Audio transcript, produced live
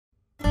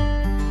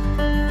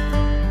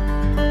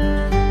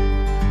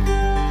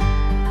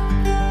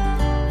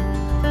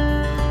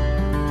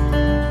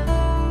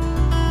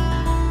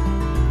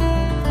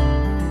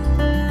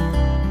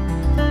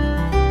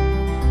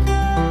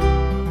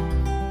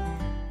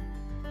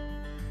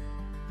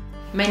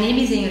My name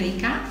is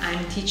Enrica.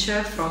 I'm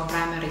teacher from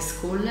primary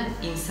school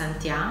in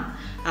Santià,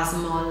 a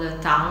small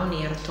town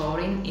near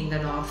Turin in the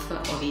north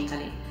of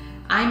Italy.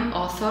 I'm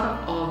author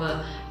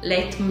of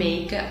Let's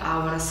Make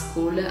Our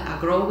School a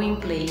Growing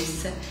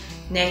Place,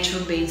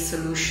 Nature-Based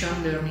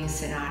Solution Learning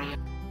Scenario.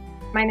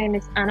 My name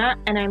is Anna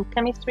and I'm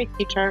chemistry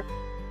teacher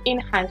in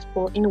high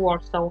school in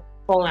Warsaw,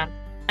 Poland.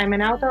 I'm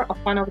an author of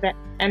one of the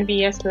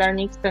NBS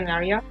learning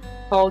scenario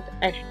called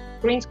A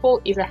Green School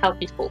is a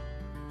Healthy School.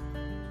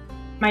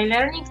 My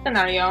learning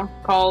scenario,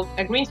 called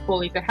A Green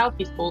School is a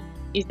Healthy School,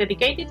 is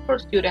dedicated for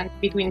students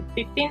between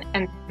 15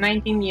 and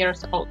 19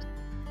 years old.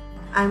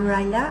 I'm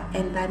Ralia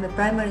and I'm a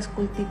primary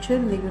school teacher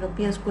in the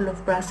European School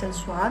of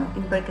Brussels 1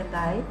 in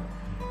Bergendai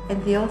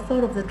and the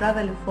author of The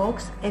Traveling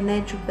Fox, a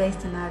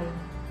nature-based scenario.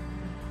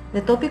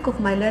 The topic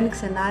of my learning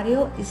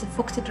scenario is a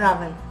foxy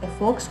travel, a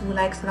fox who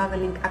likes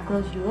traveling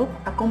across Europe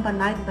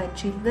accompanied by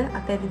children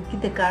attending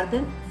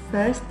kindergarten,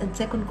 first and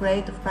second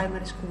grade of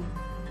primary school.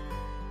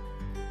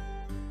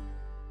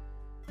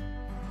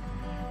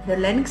 The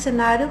learning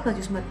scenario has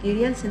used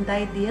materials and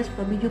ideas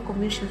from EU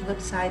Commission's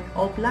website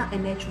OPLA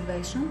and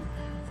Naturevision,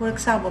 for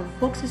example,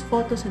 foxes,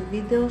 photos and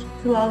videos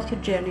throughout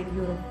your journey in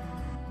Europe.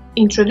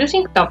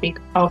 Introducing topic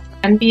of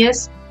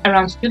NBS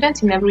around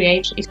students in every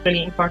age is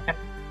really important.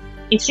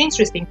 It's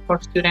interesting for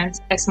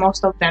students as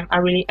most of them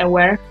are really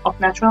aware of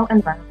natural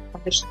environment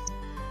conditions.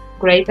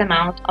 Great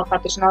amount of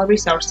additional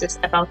resources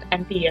about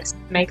NBS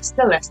makes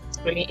the lessons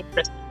really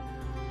interesting.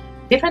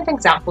 Different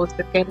examples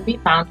that can be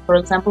found, for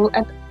example,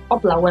 at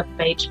OPLA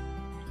webpage,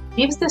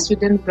 gives the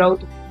student broad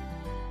view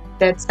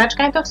that such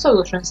kind of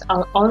solutions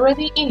are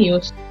already in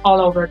use all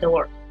over the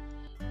world.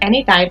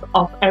 Any type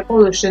of air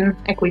pollution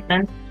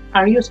equipment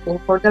are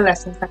useful for the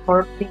lessons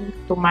according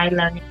to my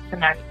learning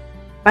scenario,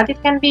 but it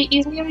can be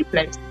easily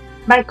replaced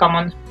by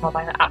common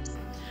mobile apps.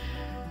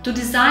 To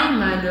design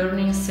my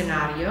learning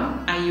scenario,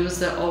 I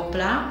use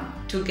OPLA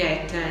to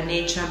get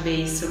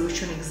nature-based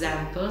solution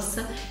examples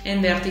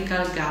and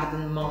vertical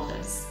garden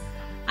models.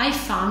 I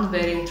found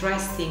very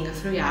interesting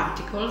 3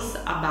 articles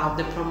about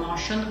the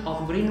promotion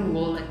of green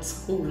wall at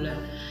school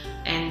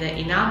and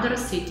in other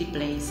city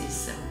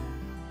places.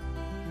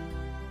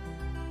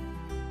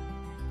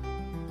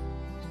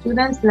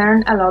 Students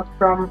learn a lot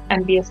from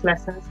NBS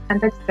lessons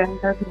and extend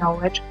their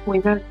knowledge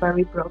with a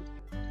very broad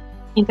view.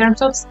 In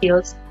terms of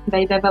skills,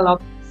 they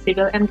develop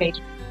civil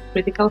engagement,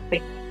 critical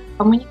thinking,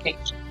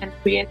 communication, and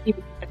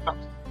creativity at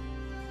most.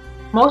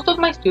 Most of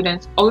my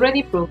students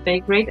already proved their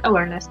great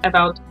awareness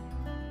about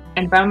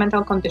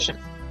environmental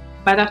conditions,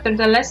 but after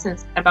the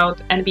lessons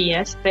about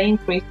NBS, they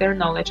increase their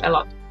knowledge a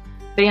lot.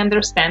 They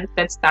understand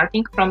that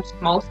starting from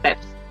small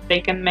steps,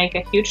 they can make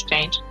a huge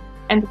change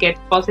and get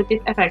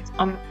positive effects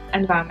on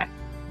environment.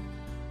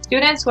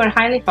 Students were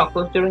highly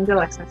focused during the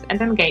lessons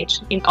and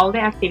engaged in all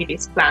the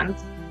activities planned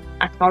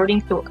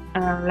according to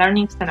a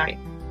learning scenario.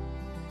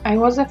 I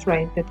was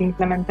afraid that the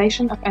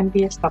implementation of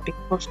NBS topic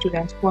for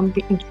students won't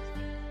be interesting,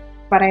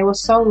 but I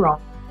was so wrong.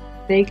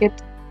 They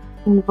get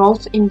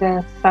involved in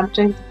the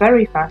subject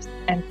very fast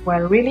and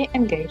were really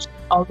engaged in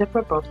all the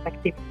proposed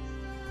activities.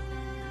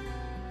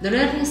 The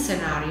learning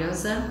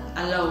scenarios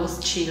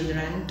allows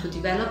children to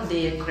develop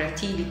their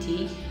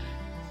creativity,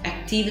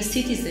 active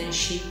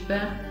citizenship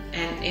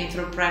and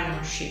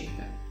entrepreneurship.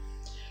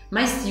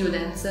 My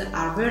students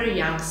are very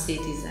young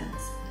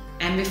citizens,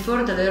 and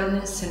before the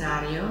learning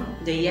scenario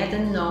they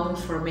hadn't no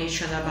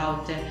information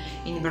about the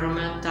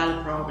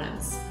environmental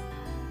problems.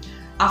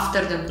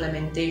 After the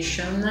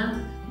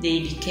implementation,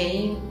 they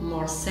became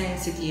more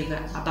sensitive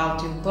about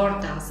the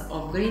importance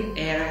of green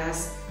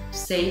areas to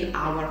save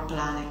our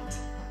planet.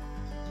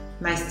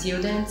 My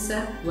students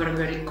were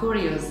very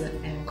curious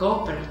and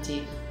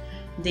cooperative.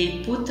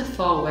 They put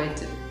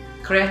forward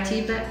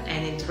creative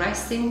and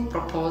interesting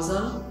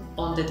proposals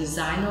on the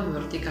design of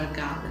vertical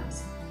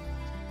gardens.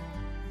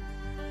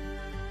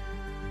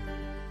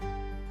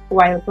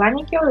 While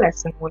planning your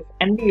lesson with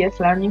NBS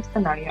learning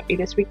scenario,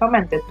 it is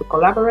recommended to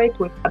collaborate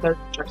with other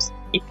teachers.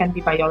 It can be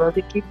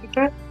biology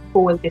teacher who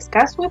will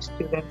discuss with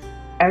students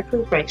air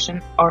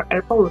filtration or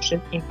air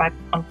pollution impact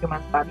on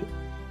human body,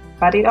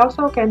 but it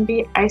also can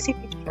be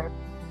ICT teacher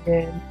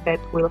that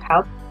will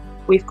help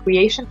with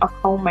creation of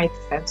homemade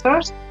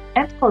sensors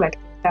and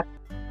collecting data.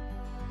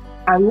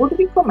 I would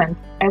recommend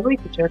every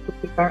teacher to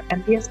prepare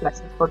NBS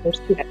lessons for their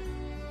students.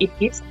 It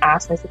gives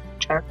us as a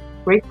teacher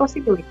great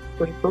possibilities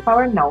to improve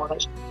our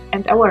knowledge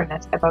and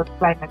awareness about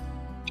climate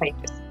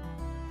changes.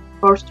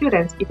 For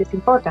students, it is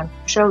important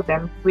to show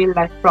them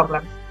real-life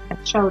problems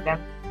and show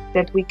them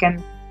that we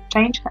can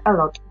change a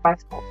lot by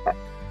small steps.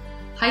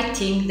 I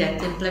think that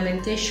the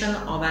implementation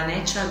of a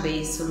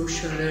nature-based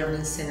solution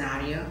learning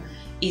scenario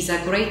is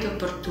a great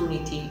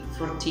opportunity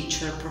for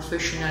teacher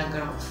professional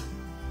growth.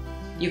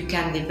 You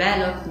can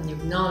develop new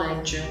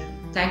knowledge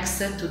thanks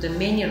to the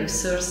many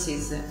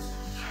resources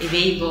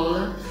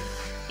available.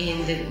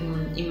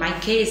 In my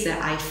case,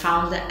 I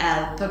found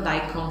help by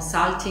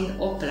consulting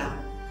OPLA.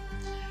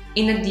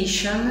 In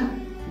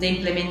addition, the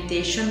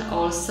implementation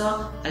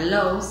also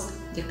allows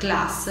the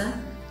class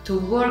to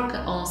work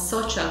on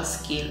social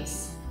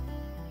skills.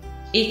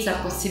 It's a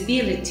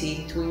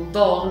possibility to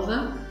involve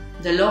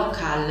the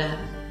local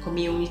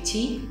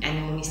community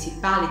and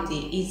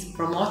municipality is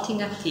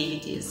promoting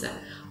activities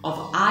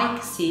of high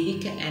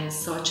civic and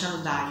social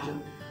value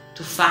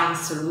to find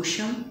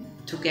solutions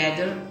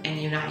together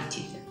and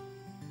united.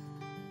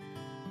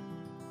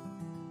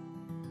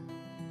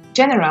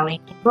 Generally,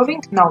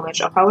 improving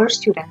knowledge of our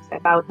students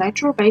about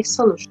nature-based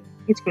solutions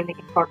is really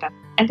important,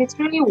 and it's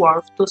really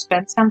worth to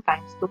spend some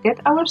time to get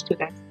our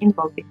students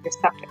involved in this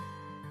subject.